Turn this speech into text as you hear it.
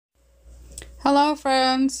Hello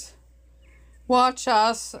friends, watch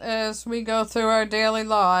us as we go through our daily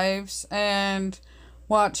lives and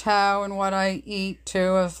watch how and what I eat to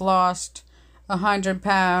have lost 100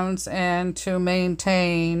 pounds and to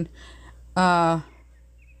maintain,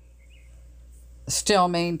 still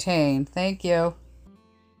maintain. Thank you.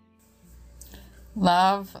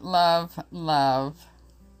 Love, love, love.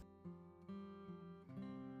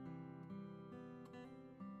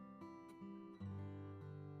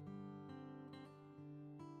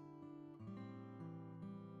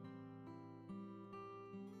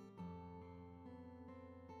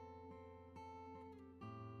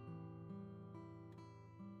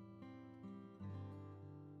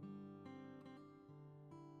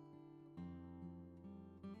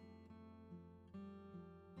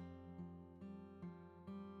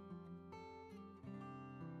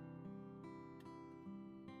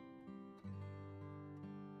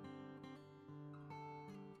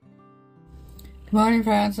 Good morning,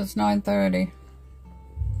 friends. It's 9:30.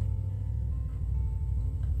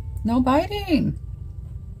 No biting.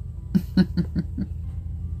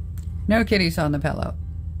 No kitties on the pillow.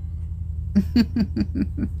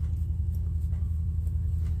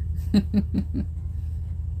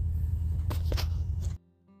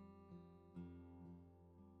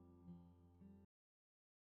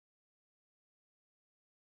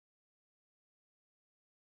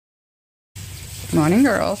 Morning,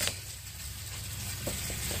 girls.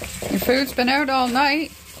 Your food's been out all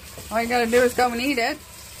night. All you gotta do is go and eat it.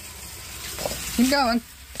 Keep going.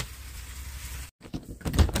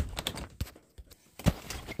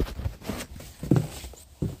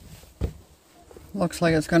 Looks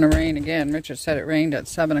like it's gonna rain again. Richard said it rained at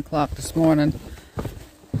 7 o'clock this morning.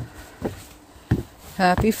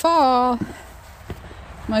 Happy fall.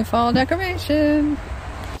 My fall decoration.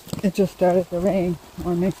 It just started to rain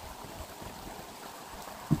on me.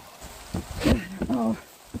 Oh.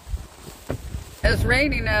 It's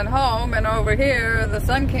raining at home, and over here the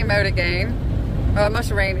sun came out again. Well, it must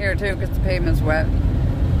have rained here too because the pavement's wet.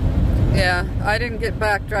 Yeah, I didn't get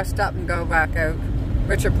back dressed up and go back out.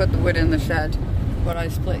 Richard put the wood in the shed. What I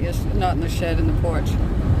split yesterday, not in the shed, in the porch.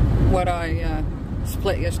 What I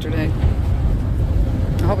split yesterday.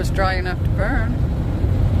 I hope it's dry enough to burn.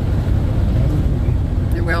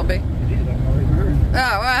 It will be. It is, I've already burned.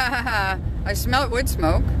 Oh, I smelled wood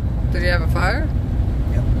smoke. Did you have a fire?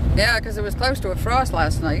 Yep. Yeah, because it was close to a frost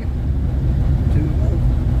last night. Too low.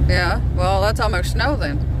 Yeah, well, that's almost snow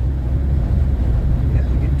then. Yeah,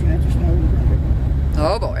 you get a chance of snow in the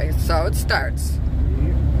Oh boy, so it starts.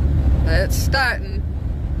 Yeah. It's starting.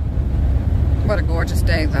 What a gorgeous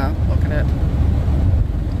day though, look at it.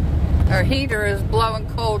 Our heater is blowing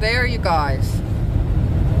cold air, you guys.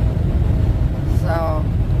 So,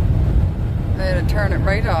 I had to turn it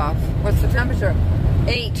right off. What's the temperature?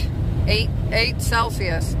 8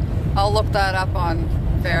 Celsius. I'll look that up on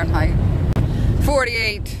Fahrenheit.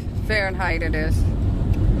 48 Fahrenheit it is.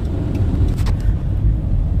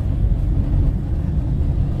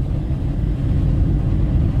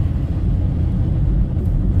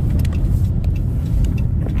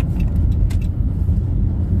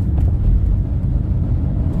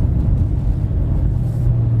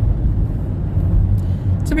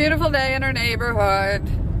 It's a beautiful day in our neighborhood.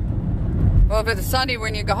 Well, if it's sunny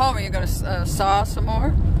when you go home, are you going to saw some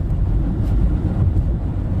more?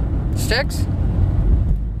 Sticks?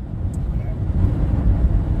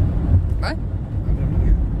 What?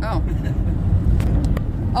 Oh.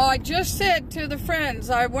 Oh, I just said to the friends,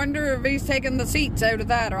 I wonder if he's taking the seats out of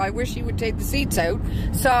that, or I wish he would take the seats out,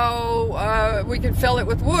 so we could fill it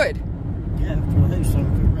with wood. Yeah, for the house, so if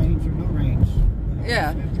it rains or no rains.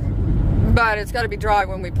 Yeah. But it's got to be dry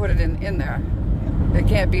when we put it in there. It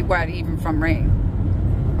can't be wet even from rain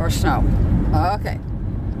or snow. Okay.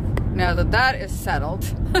 Now that that is settled.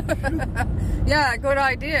 Yeah, good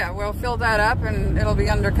idea. We'll fill that up and it'll be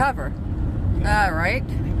undercover. All right.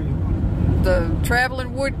 The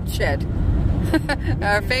traveling wood shed.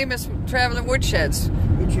 Our famous traveling wood sheds.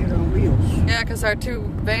 Wood shed on wheels. Yeah, because our 2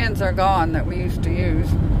 vans are gone that we used to use.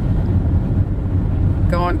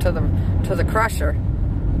 Going to the crusher.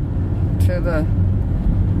 To the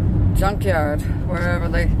junkyard, wherever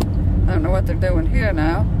they, I don't know what they're doing here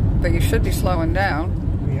now, but you should be slowing down.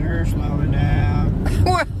 We are slowing down.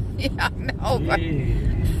 Well, yeah, I know, but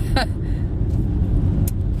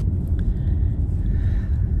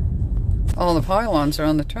all the pylons are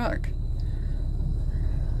on the truck.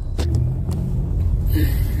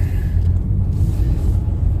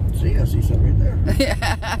 See, I see some right there.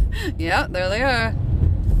 Yeah, yeah, there they are.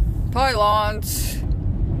 Pylons.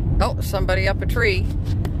 Oh, somebody up a tree.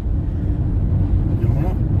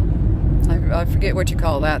 I forget what you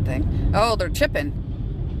call that thing. Oh, they're chipping.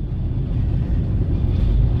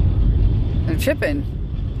 They're chipping.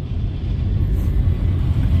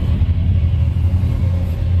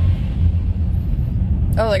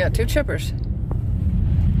 Oh, they got two chippers.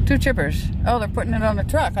 Two chippers. Oh, they're putting it on the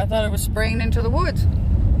truck. I thought it was spraying into the woods.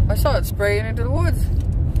 I saw it spraying into the woods.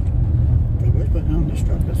 They were putting it on this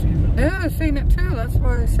truck. I seen it. Yeah, I seen it too. That's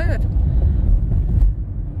what I said.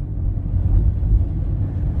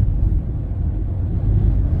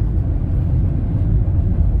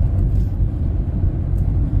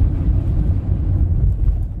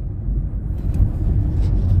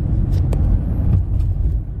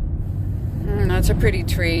 That's a pretty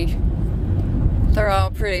tree. They're all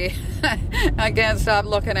pretty. I can't stop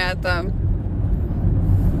looking at them.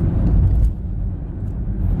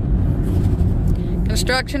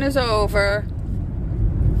 Construction is over.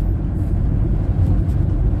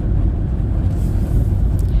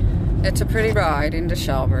 It's a pretty ride into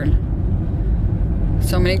Shelburne.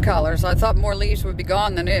 So many colors. I thought more leaves would be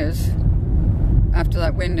gone than is after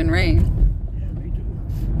that wind and rain. Yeah, me too.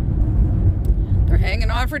 They're hanging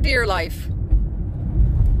on for dear life.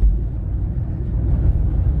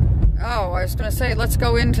 Oh, I was going to say, let's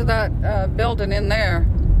go into that building in there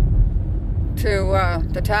to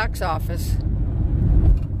the tax office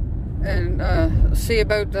and see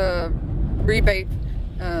about the rebate,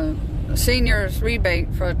 seniors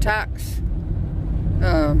rebate for tax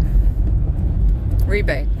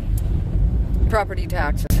rebate, property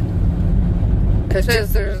taxes.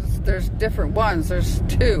 Because there's different ones. There's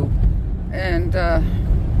two, and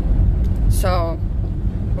so.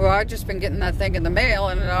 Well, I've just been getting that thing in the mail,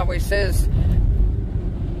 and it always says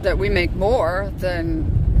that we make more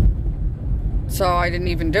than, so I didn't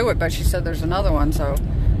even do it, but she said there's another one, so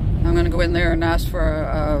I'm going to go in there and ask for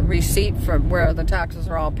a receipt for where the taxes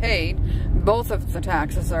are all paid. Both of the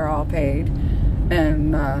taxes are all paid,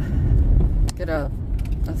 and get a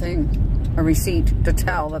receipt to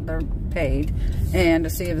tell that they're paid, and to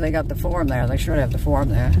see if they got the form there. They should have the form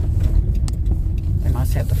there. They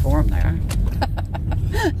must have the form there.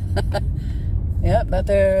 Yeah, but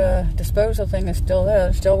their disposal thing is still there.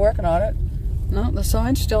 They're still working on it. No, the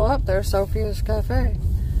sign's still up there, Sophia's Cafe.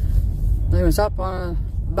 They was up on a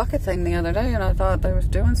bucket thing the other day, and I thought they was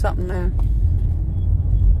doing something there.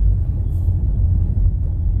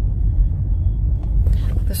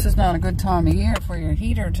 This is not a good time of year for your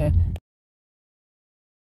heater to...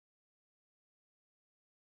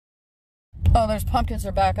 Oh, there's pumpkins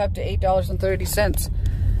are back up to $8.30.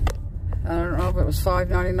 I don't know if it was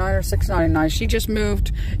 $5.99 or $6.99. She just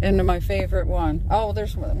moved into my favorite one. Oh,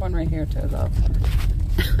 there's one right here too, though.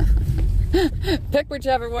 Pick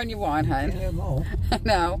whichever one you want, hon. Yeah, no.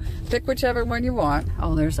 No, pick whichever one you want.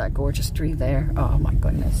 Oh, there's that gorgeous tree there. Oh my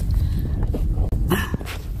goodness.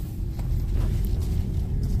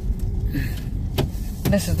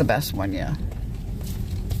 This is the best one, yeah.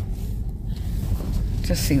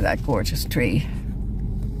 Just see that gorgeous tree.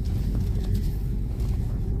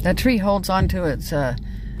 That tree holds on to its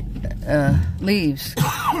leaves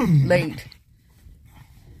late.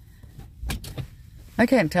 I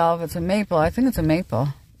can't tell if it's a maple. I think it's a maple.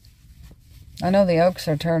 I know the oaks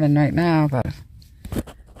are turning right now, but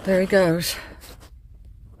there he goes.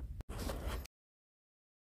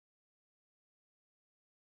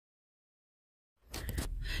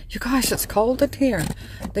 You guys, it's cold in here.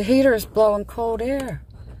 The heater is blowing cold air.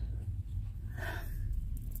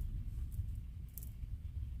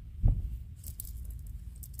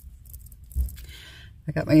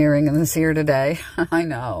 I got my earring in this ear today. I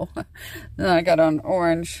know. Then I got on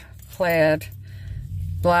orange, plaid,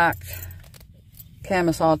 black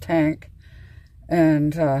camisole tank,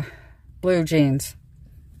 and blue jeans.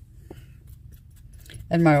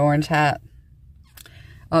 And my orange hat.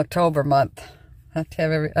 October month. Have to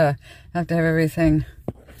have everything.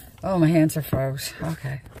 Oh, my hands are froze.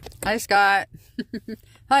 Okay. Hi, Scott.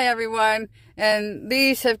 Hi, everyone. And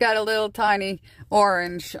these have got a little tiny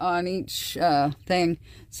orange on each thing.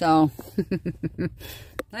 So,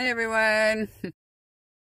 hi, everyone.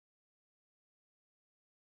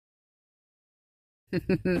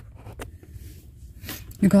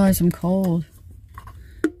 You guys, I'm cold.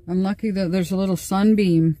 I'm lucky that there's a little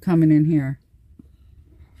sunbeam coming in here.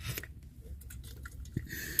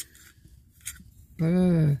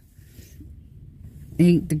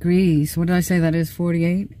 8 degrees. What did I say that is?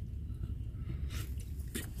 48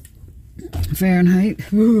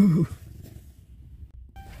 Fahrenheit. Woo.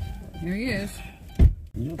 Here he is.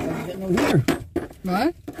 You don't think you got no heater.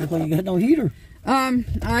 What? I thought you got no heater.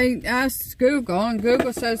 I asked Google, and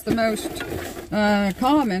Google says the most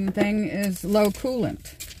common thing is low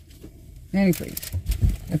coolant. Nanny, please.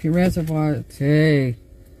 If your reservoir tea.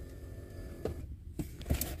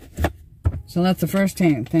 So that's the first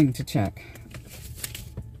thing to check.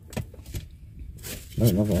 I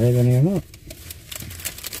don't know if I have any or not.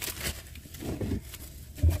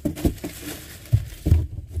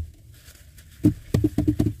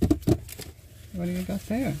 What do you got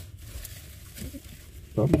there?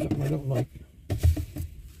 Probably something I don't like.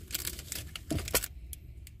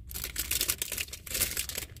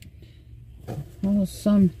 Well,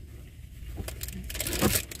 some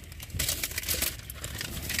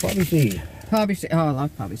Poppy seed. poppy seed. Oh, I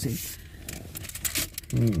love poppy seed.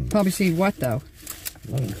 Poppy seed what though?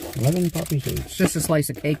 11 poppy seeds. It's just a slice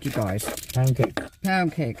of cake, you guys. Pound cake.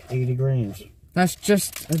 Pound cake. 80 grams. That's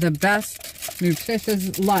just the best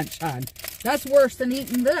nutritious lunch, hon. That's worse than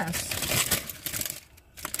eating this.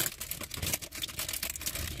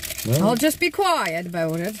 Well, I'll just be quiet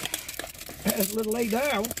about it. it's a little late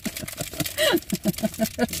now.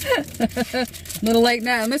 A little late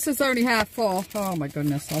now, and this is only half full. Oh my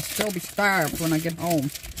goodness, I'll still be starved when I get home.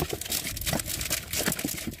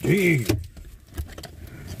 Gee.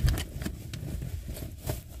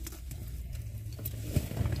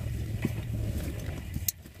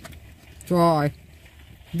 Dry.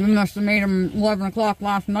 You must have made them 11 o'clock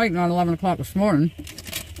last night, not 11 o'clock this morning.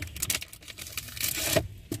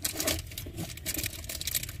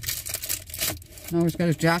 I always got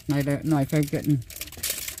his jackknife out getting.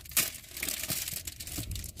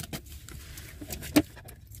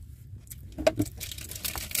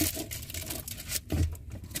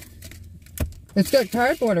 It's got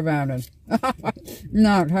cardboard around it.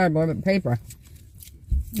 Not cardboard, but paper.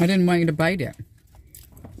 I didn't want you to bite it.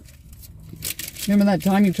 Remember that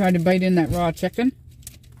time you tried to bite in that raw chicken?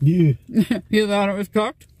 Yeah. You thought it was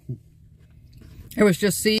cooked? It was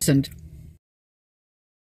just seasoned.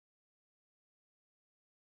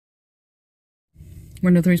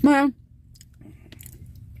 One, two, three, smile.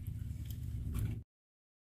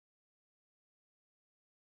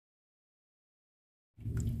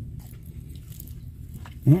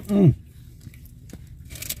 Mm-mm.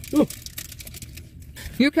 Ooh.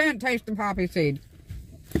 You can't taste the poppy seed.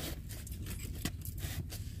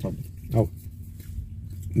 Oh.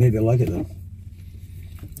 Maybe I like it then.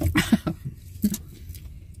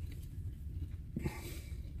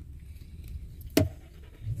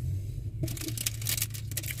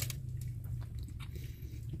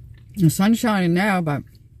 The sun's shining now, but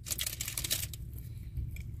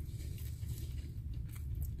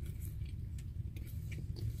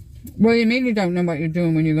well, you mean you don't know what you're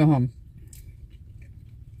doing when you go home?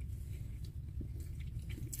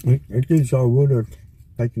 It is all wood or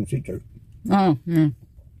taking seeds out. Oh, yeah.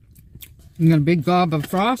 You got a big gob of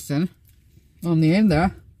frosting on the end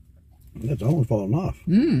there. That's almost falling off.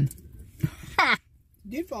 Mmm. It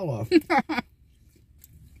did fall off.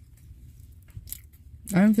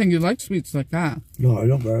 I don't think you like sweets like that. No, I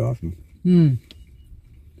don't very often. Mmm.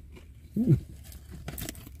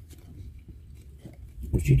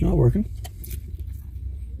 Well, she's not working.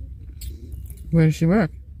 Where does she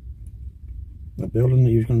work? That building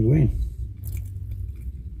that you was going to go in.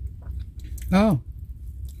 Oh.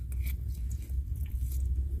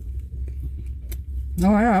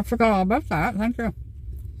 Oh yeah, I forgot all about that. Thank you.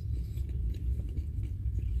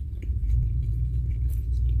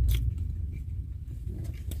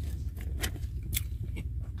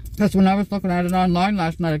 Because when I was looking at it online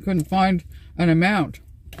last night, I couldn't find an amount.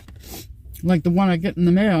 Like the one I get in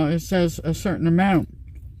the mail, it says a certain amount.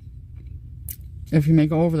 If you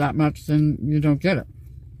make over that much, then you don't get it.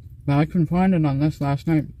 But I couldn't find it on this last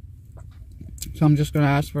night. So I'm just going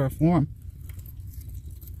to ask for a form.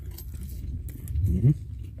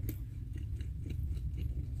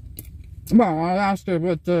 Well, I asked her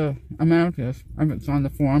what the amount is. If it's on the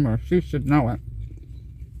form, or she should know it.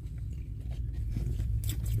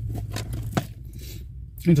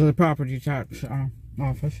 Into the property tax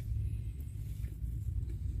office.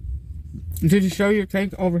 Did you show your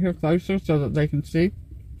cake over here closer so that they can see?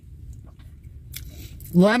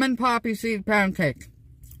 Lemon poppy seed pound cake.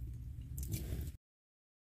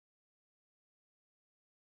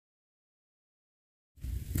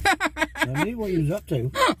 I knew what you was up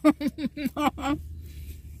to.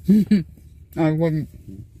 I wouldn't.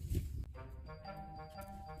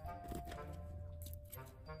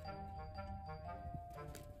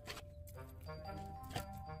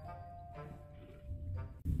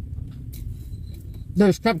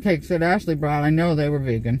 Those cupcakes that Ashley brought, I know they were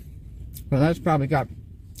vegan. But that's probably got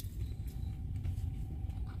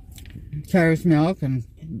cow's milk and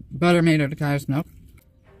butter made out of cow's milk.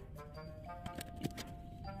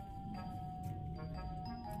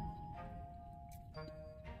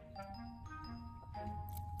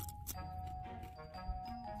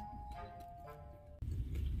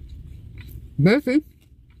 Busy.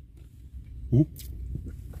 Hmm?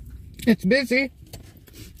 It's busy.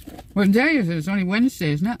 What day is it? It's only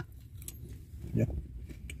Wednesday, isn't it? Yeah.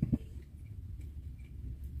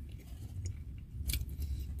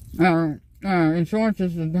 Insurance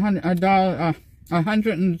is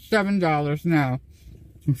 $107 now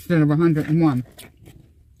instead of $101.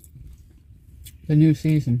 The new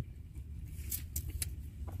season.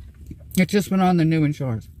 It just went on the new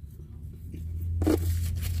insurance.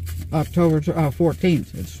 October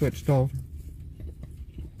 14th, it switched over.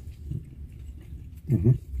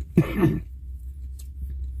 Mm-hmm.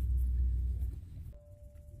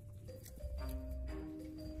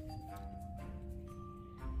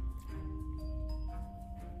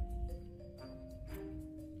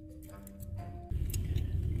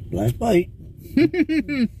 Last bite.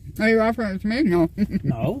 Are you offering it to me? No.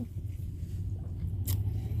 No.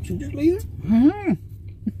 Should just leave it? I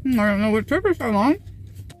don't know what took her so long.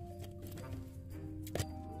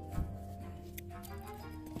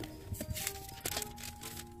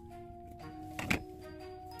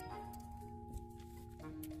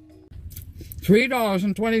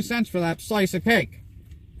 $3.20 for that slice of cake.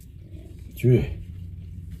 It's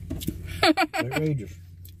outrageous.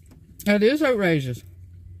 It is outrageous.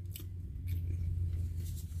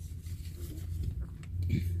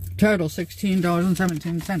 Total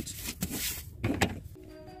 $16.17.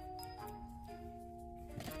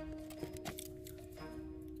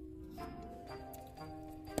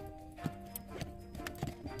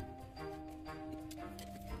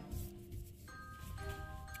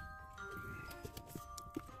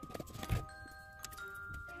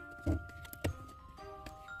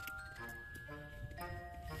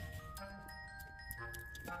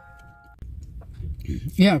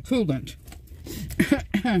 Yeah, coolant.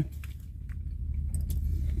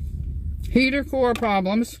 Heater core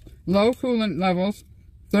problems, low coolant levels,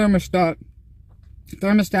 thermostat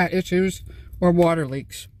issues, or water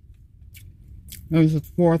leaks. Those are the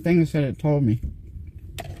 4 things that it told me.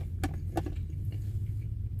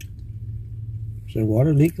 So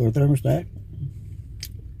water leak or thermostat?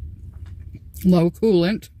 Low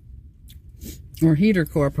coolant or heater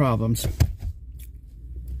core problems.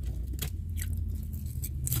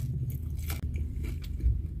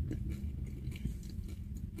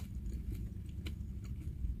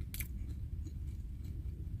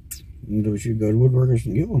 We should go to Woodworkers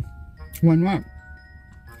and get one. One what?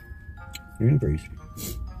 Increase.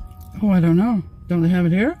 Oh, I don't know. Don't they have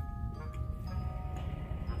it here?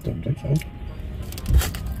 Don't think so.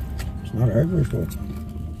 It's not a hardware store.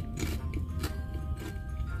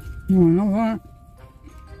 Oh, I know that.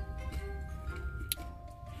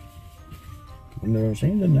 I've never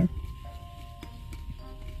seen it in there.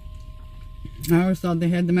 I always thought they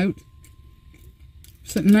had them out.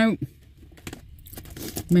 Sitting out.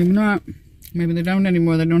 Maybe not. Maybe they don't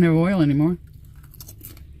anymore. They don't have oil anymore.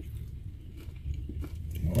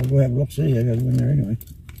 I'll go have a look, see. I gotta go in there anyway.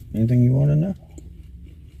 Anything you want in there?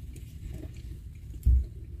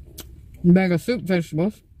 A bag of soup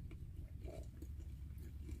vegetables.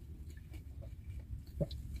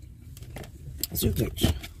 Soup mix.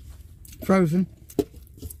 Frozen.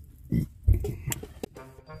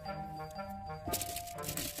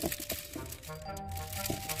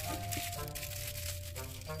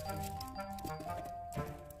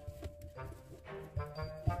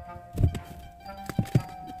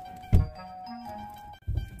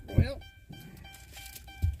 Well,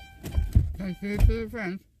 thank you to the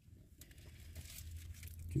friends.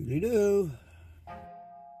 Doodly-doo.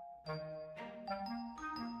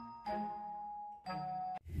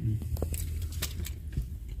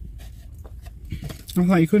 I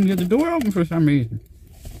thought you couldn't get the door open for some reason.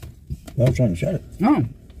 I was trying to shut it. Oh.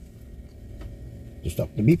 Just stop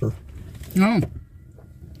the beeper. No.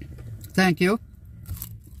 Thank you.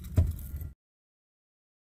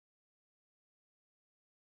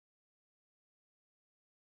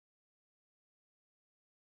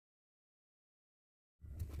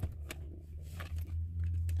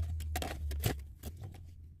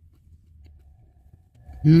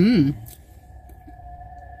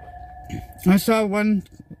 I saw one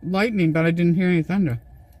lightning, but I didn't hear any thunder.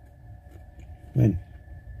 When?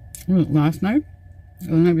 Was it last night? Or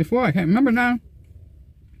the night before? I can't remember now.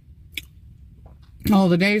 Oh,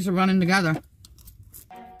 the days are running together.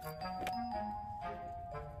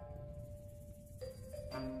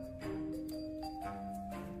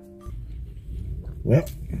 Well,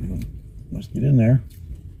 let's get in there.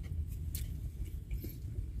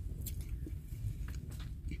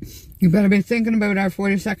 You better be thinking about our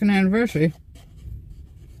 42nd anniversary.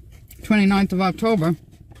 29th of October.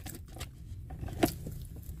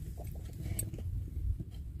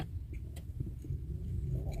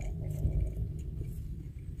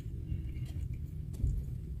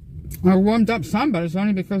 I warmed up some, but it's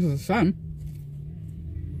only because of the sun.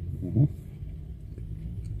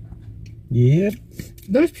 Yeah.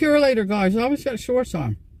 Those Purelator guys always got shorts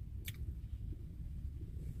on.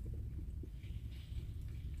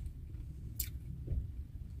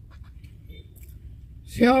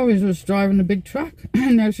 She always was driving a big truck,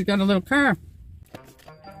 and now she's got a little car.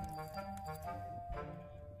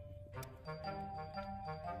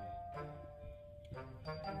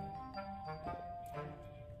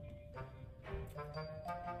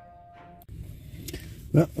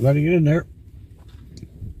 Well, I gotta get in there.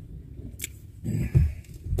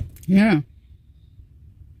 Yeah.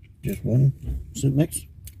 Just one soup mix.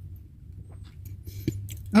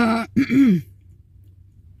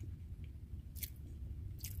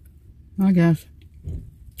 I guess.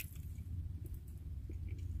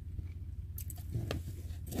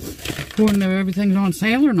 According to everything's on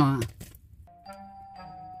sale or not.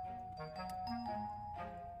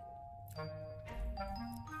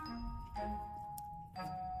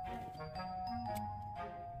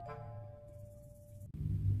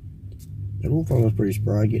 The little fellow's pretty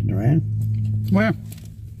spry getting around. Where?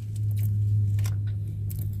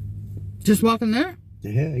 Just walking there?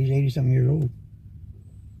 Yeah, he's 80-something years old.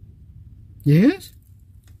 Yes?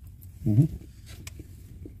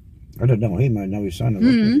 I don't know him, I know his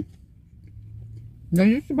son. They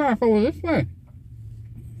used to park over this way.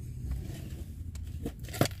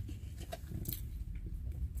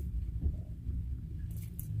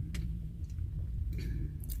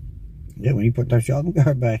 Yeah, when he put that shopping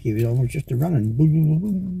cart back, he was almost just a running. Boom, boom,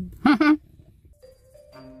 boom, boom.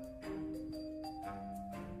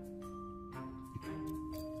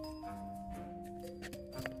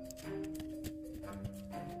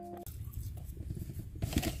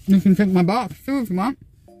 You can take my box too if you want.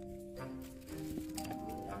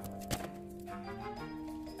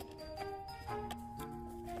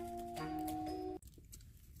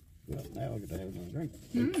 Well, now I get to have another drink.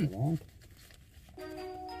 Takes so long.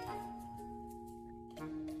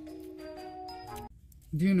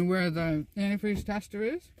 Do you know where the antifreeze tester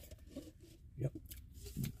is? Yep.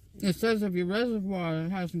 It says if your reservoir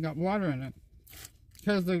hasn't got water in it,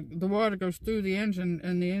 because the water goes through the engine,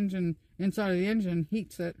 and the engine inside of the engine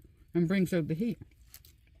heats it and brings out the heat.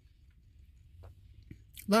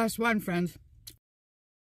 Last one, friends.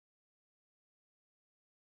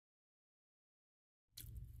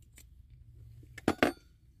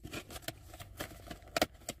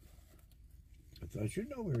 I should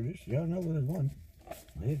know where it is. Yeah, I know where there's one.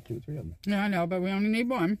 I had 2 or 3 of them. Yeah, I know, but we only need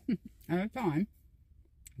one at a time.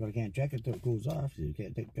 But I can't check it till it cools off, so you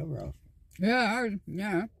can't take the cover off. Yeah,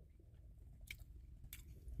 yeah.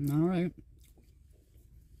 All right.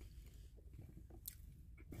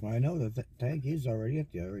 Well, I know that the tank is already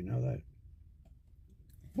empty. I already know that.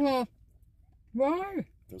 Well, why?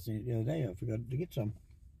 I seen it the other day. I forgot to get some.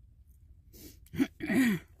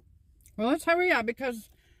 Well, let's hurry up because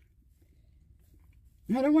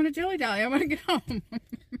I don't want to dilly-dally. I want to get home.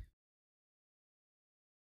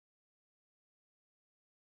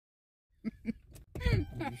 You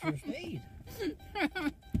should have stayed.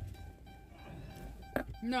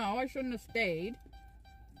 No, I shouldn't have stayed.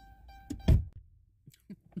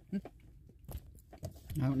 I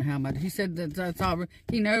don't know how much. He said that that's all.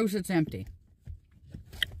 He knows it's empty.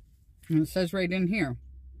 And it says right in here.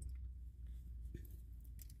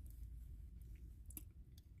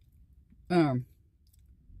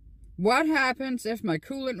 What happens if my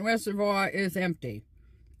coolant reservoir is empty?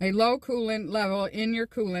 A low coolant level in your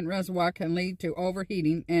coolant reservoir can lead to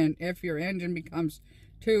overheating, and if your engine becomes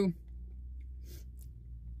too,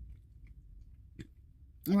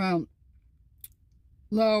 well,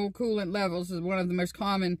 low coolant levels is one of the most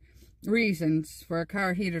common reasons for a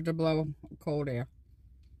car heater to blow cold air.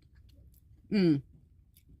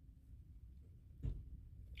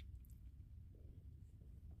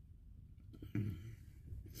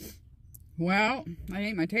 Well, I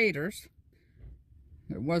ate my taters.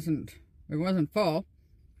 It wasn't full,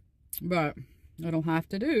 but it'll have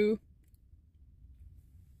to do.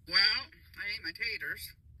 Well, I ate my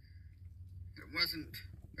taters. It wasn't.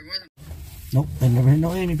 Nope, I never had no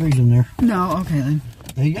antifreeze in there. No, okay then.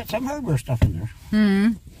 They got some hardware stuff in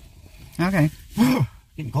there. Okay.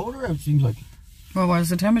 Getting colder out, seems like. Well, what does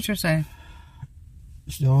the temperature say?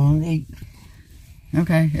 Still on 8.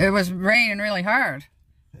 Okay. It was raining really hard.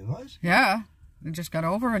 It was? Yeah. It just got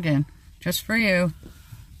over again. Just for you.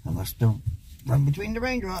 I must have run between the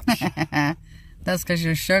raindrops. That's because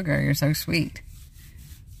you're sugar. You're so sweet.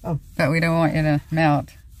 Oh. But we don't want you to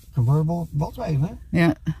melt. Convertible Volkswagen, huh?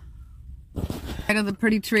 Yeah. Out of the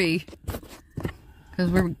pretty tree. Because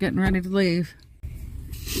we're getting ready to leave.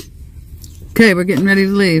 Okay, we're getting ready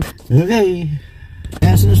to leave. Okay.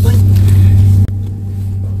 Passing this thing.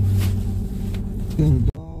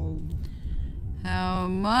 How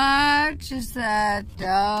much is that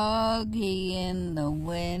doggy in the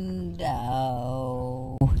window?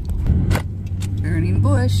 Burning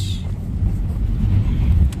bush.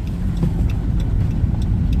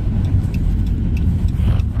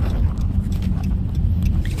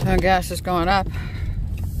 Now gas is going up.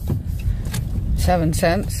 7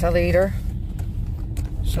 cents a liter.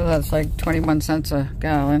 So that's like 21 cents a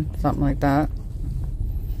gallon, something like that.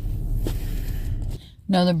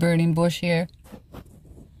 Another burning bush here.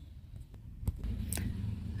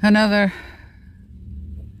 Another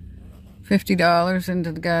 $50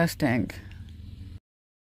 into the gas tank.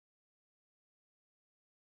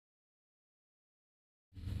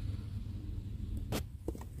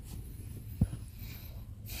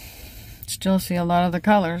 Still see a lot of the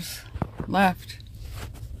colors left.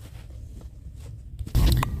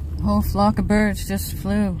 A whole flock of birds just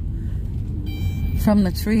flew from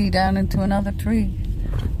the tree down into another tree.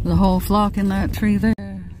 The whole flock in that tree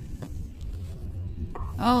there.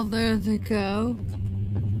 Oh, there they go.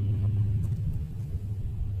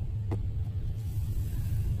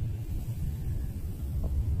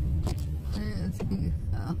 There they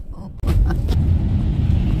go.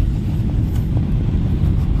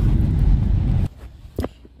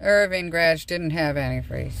 Irving garage didn't have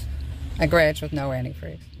antifreeze. A garage with no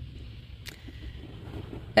antifreeze.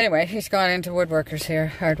 Anyway, he's gone into Woodworkers here,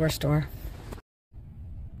 hardware store.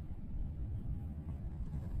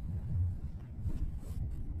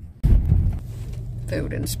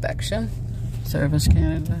 Food inspection, Service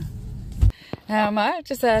Canada. How much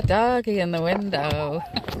is that doggy in the window?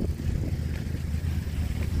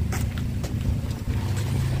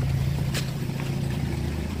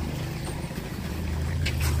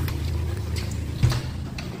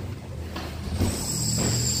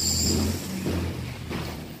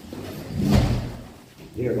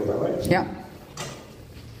 You gotta go that way? Yeah.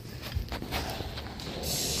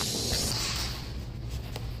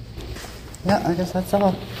 Yeah, I guess that's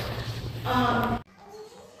all.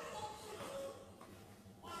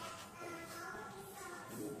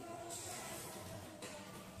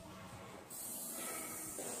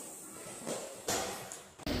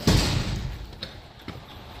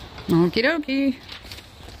 Okie dokie.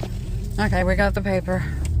 Okay, we got the paper.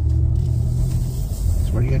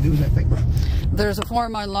 So what do you gotta do with that paper? There's a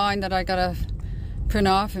form online that I gotta print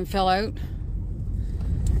off and fill out.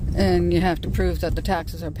 And you have to prove that the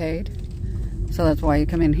taxes are paid. So that's why you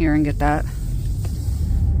come in here and get that.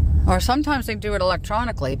 Or sometimes they do it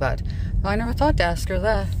electronically, but I never thought to ask her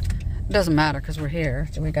that. It doesn't matter because we're here,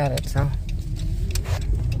 so we got it, so.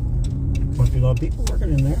 Must be a lot of people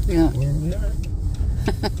working in there. Yeah. Where we are.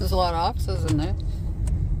 There's a lot of offices in there.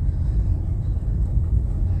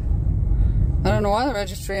 I don't know why the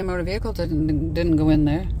registry of motor vehicle didn't go in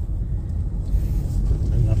there.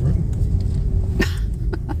 Enough room.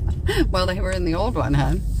 Well, they were in the old one,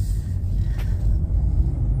 huh?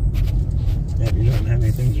 Yeah, but you don't have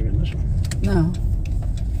any things that are in this one. No.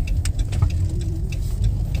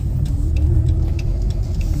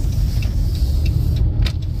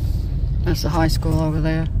 That's the high school over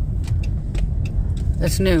there.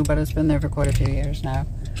 It's new, but it's been there for quite a few years now.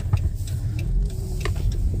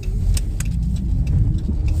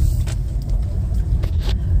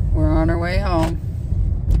 We're on our way home.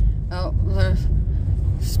 Oh, the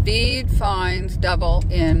speed fines double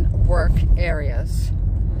in work areas.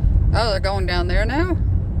 Oh, they're going down there now?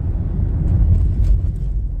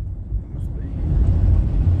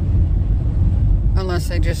 Unless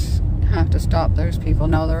they just have to stop those people.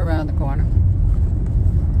 No, they're around the corner.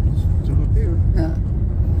 So up here. Yeah.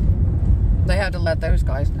 They had to let those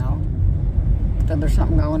guys know that there's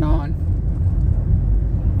something going on.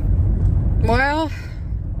 Well,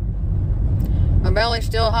 my belly's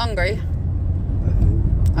still hungry.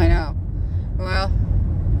 I know. Well,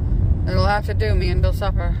 it'll have to do me until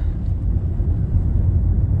supper.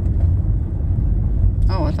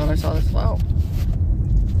 Oh, I thought I saw the slow.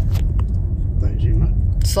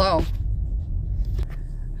 Slow.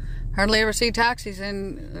 Hardly ever see taxis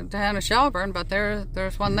in the town of Shelburne, but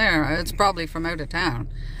there's one there. It's probably from out of town,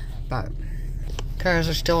 but cars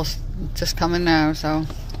are still just coming now, so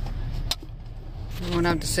we won't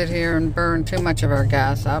have to sit here and burn too much of our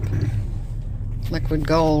gas up. Liquid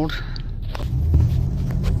gold.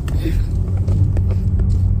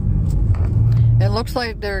 It looks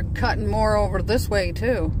like they're cutting more over this way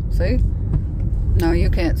too. See? No, you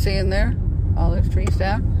can't see in there. All those trees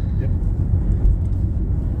down. Yep.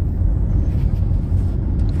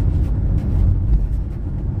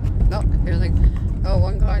 Oh, here they. Oh,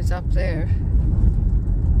 one guy's up there.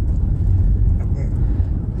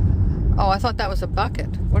 Oh, I thought that was a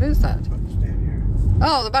bucket. What is that? Bucket's down here.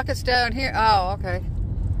 Oh, the bucket's down here. Oh, okay.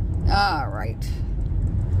 All right.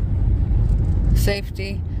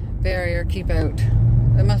 Safety barrier, keep out.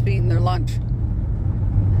 They must be eating their lunch.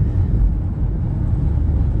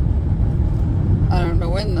 I don't know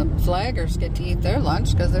when the flaggers get to eat their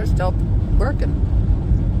lunch because they're still working.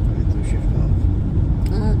 They'll shift off.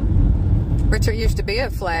 Richard used to be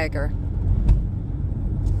a flagger.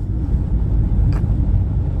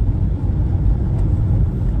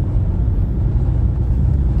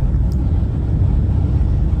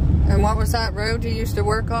 And what was that road you used to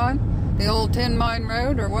work on? The old Tin Mine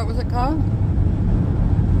Road, or what was it called?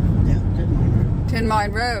 Yeah, Tin Mine Road. Tin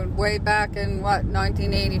Mine Road, way back in what,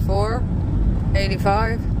 1984?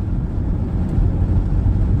 85?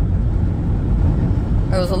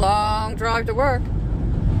 It was a long drive to work.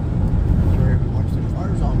 Where we watched the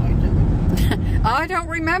fires all night, didn't we? I don't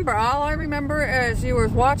remember. All I remember is you were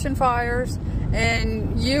watching fires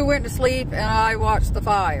and you went to sleep and I watched the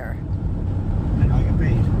fire. And I got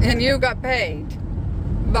paid. And you got paid.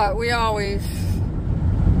 But we always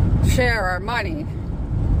share our money.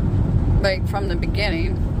 Like from the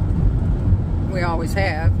beginning. We always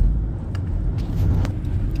have.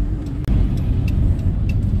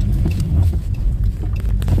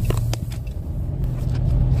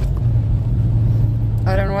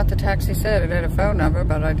 I don't know what the taxi said. It had a phone number,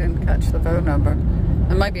 but I didn't catch the phone number.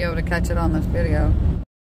 I might be able to catch it on this video.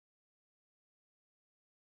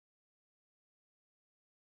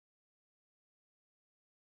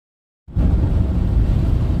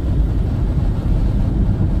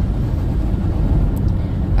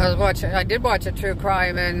 I did watch a true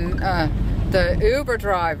crime, and the Uber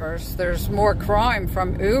drivers, there's more crime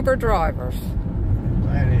from Uber drivers.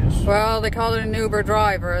 That is. Well, they call it an Uber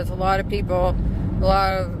driver. It's a lot of people,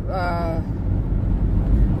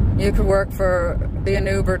 you could work for, be an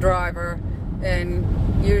Uber driver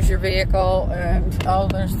and use your vehicle, and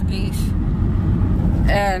there's the geese,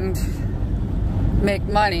 and make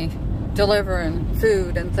money delivering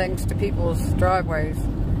food and things to people's driveways.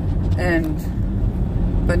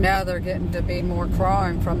 But now they're getting to be more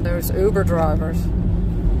crime from those Uber drivers.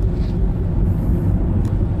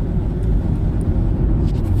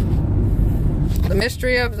 The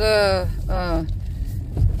mystery of the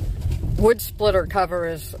wood splitter cover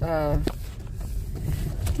is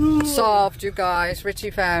solved, you guys.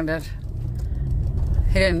 Richie found it.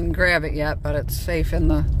 He didn't grab it yet, but it's safe in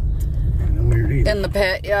the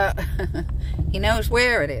pit. Yeah, he knows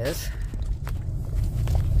where it is.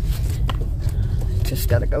 Just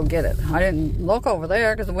gotta go get it. I didn't look over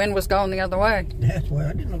there because the wind was going the other way. That's why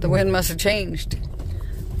I didn't look. The wind must have changed.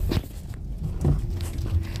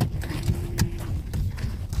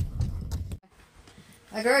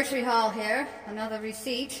 A grocery haul here. Another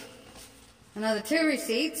receipt. Another 2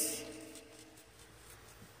 receipts.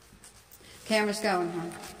 Camera's going, huh?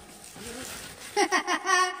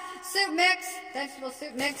 Soup mix. Vegetable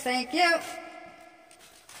soup mix. Thank you.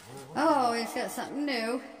 Oh, he's got something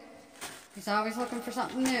new. He's always looking for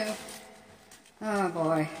something new. Oh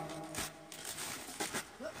boy.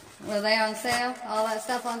 Were they on sale? All that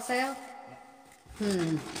stuff on sale?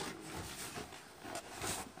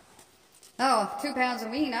 Oh, 2 pounds of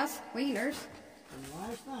wieners.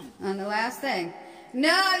 On the last thing.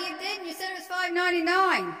 No, you didn't. You said it was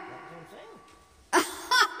 $5.99.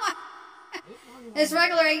 It's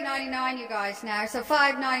regular $8.99, you guys, now. So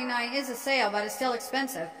 $5.99 is a sale, but it's still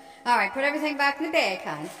expensive. All right, put everything back in the bag,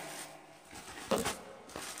 hon.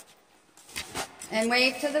 And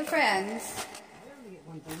wave to the friends.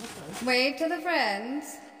 Wave to the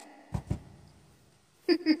friends.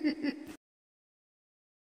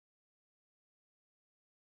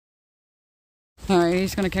 Alright,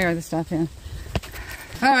 he's going to carry the stuff in.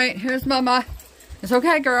 Alright, here's Mama. It's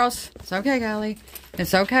okay, girls. It's okay, Golly.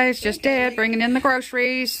 It's okay. It's just Dad bringing in the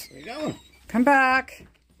groceries. Where you going? Come back.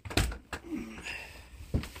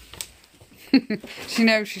 She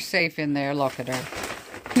knows she's safe in there. Look at her.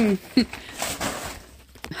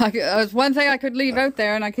 There's one thing I could leave out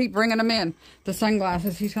there, and I keep bringing them in. The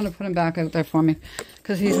sunglasses. He's going to put them back out there for me.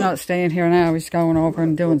 Because he's not staying here now. He's going over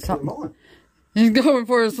and doing something. He's going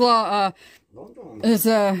for his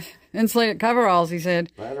insulated coveralls, he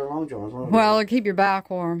said. Well, it'll keep your back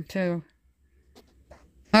warm, too.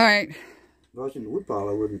 All right. If I was in the woodpile,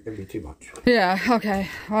 it'd be too much. Yeah, okay.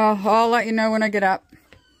 Well, I'll let you know when I get up.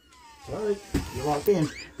 Sorry, you walked in.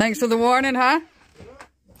 Thanks for the warning, huh?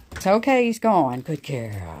 It's okay, he's gone. Good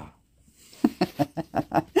girl.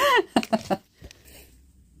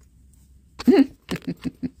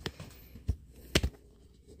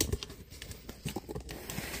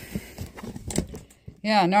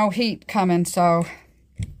 Yeah, no heat coming, so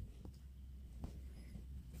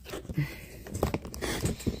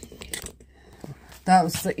That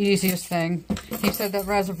was the easiest thing. He said that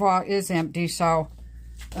reservoir is empty, so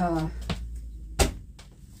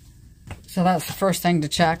that's the first thing to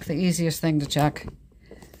check, the easiest thing to check.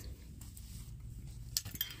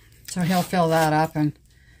 So he'll fill that up and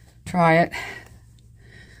try it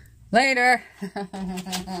later.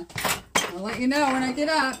 I'll let you know when I get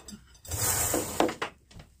up.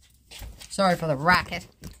 Sorry for the racket.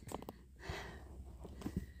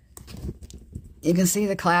 You can see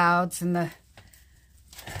the clouds and the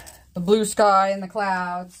blue sky and the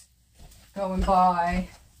clouds going by.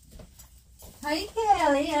 Hi,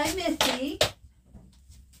 Kelly. Hi, Missy.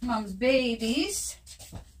 Mom's babies.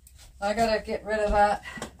 I gotta get rid of that.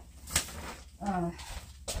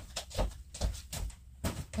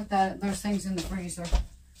 Put those things in the freezer.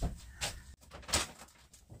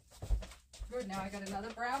 Good, now I got another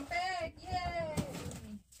brown bag. Yay!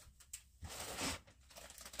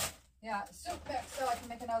 Yeah, soup pack so I can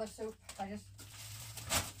make another soup. I just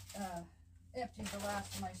emptied the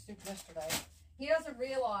last of my soup yesterday. He doesn't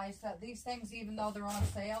realize that these things, even though they're on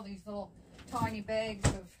sale, these little tiny bags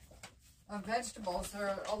of vegetables, there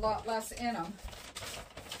are a lot less in them.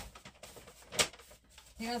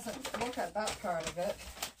 He doesn't look at that part of it.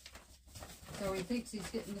 So he thinks he's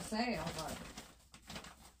getting the sale, but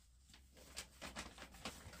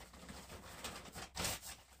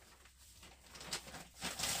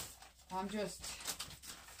I'm just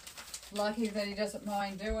lucky that he doesn't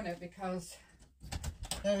mind doing it, because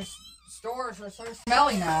those stores are so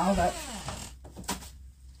smelly now that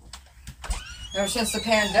there's just a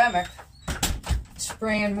pandemic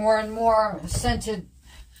spraying more and more scented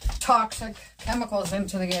toxic chemicals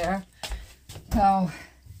into the air. So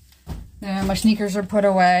yeah, my sneakers are put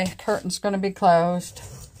away. Curtain's going to be closed.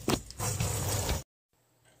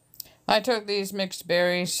 I took these mixed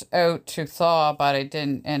berries out to thaw, but I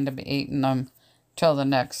didn't end up eating them till the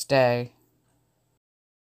next day.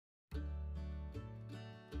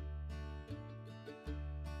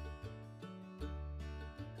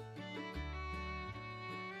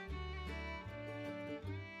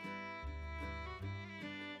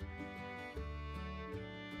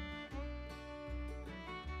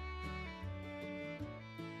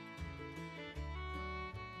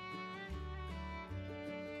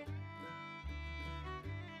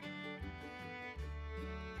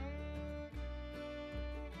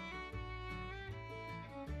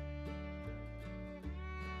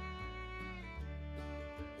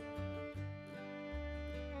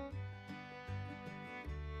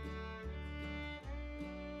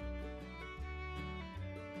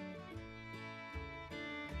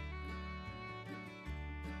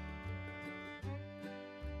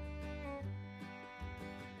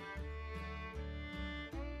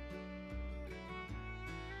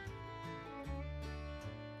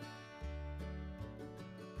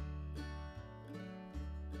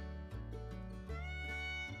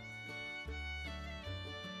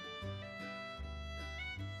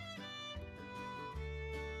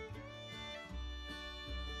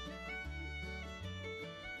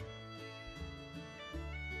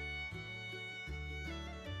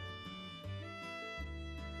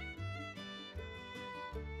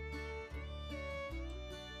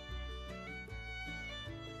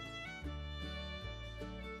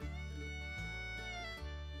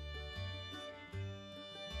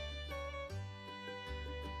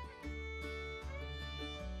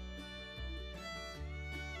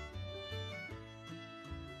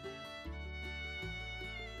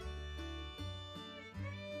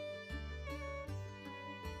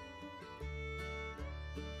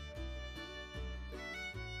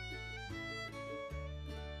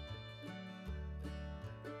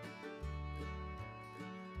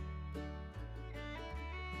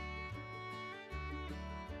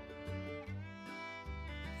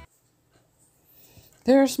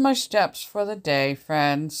 There's my steps for the day,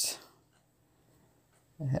 friends.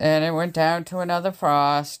 And it went down to another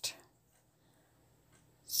frost.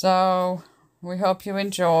 So, we hope you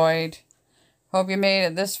enjoyed. Hope you made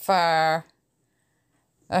it this far.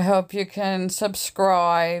 I hope you can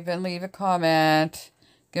subscribe and leave a comment.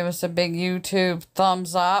 Give us a big YouTube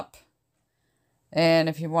thumbs up. And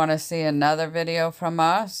if you want to see another video from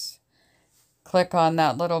us, click on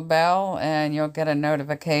that little bell and you'll get a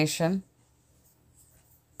notification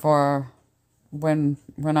for when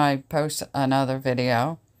I post another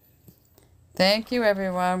video. Thank you,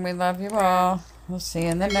 everyone. We love you all. We'll see you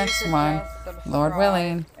in the next one, Lord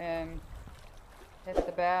willing. And hit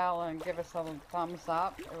the bell and give us a thumbs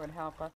up. It would help us.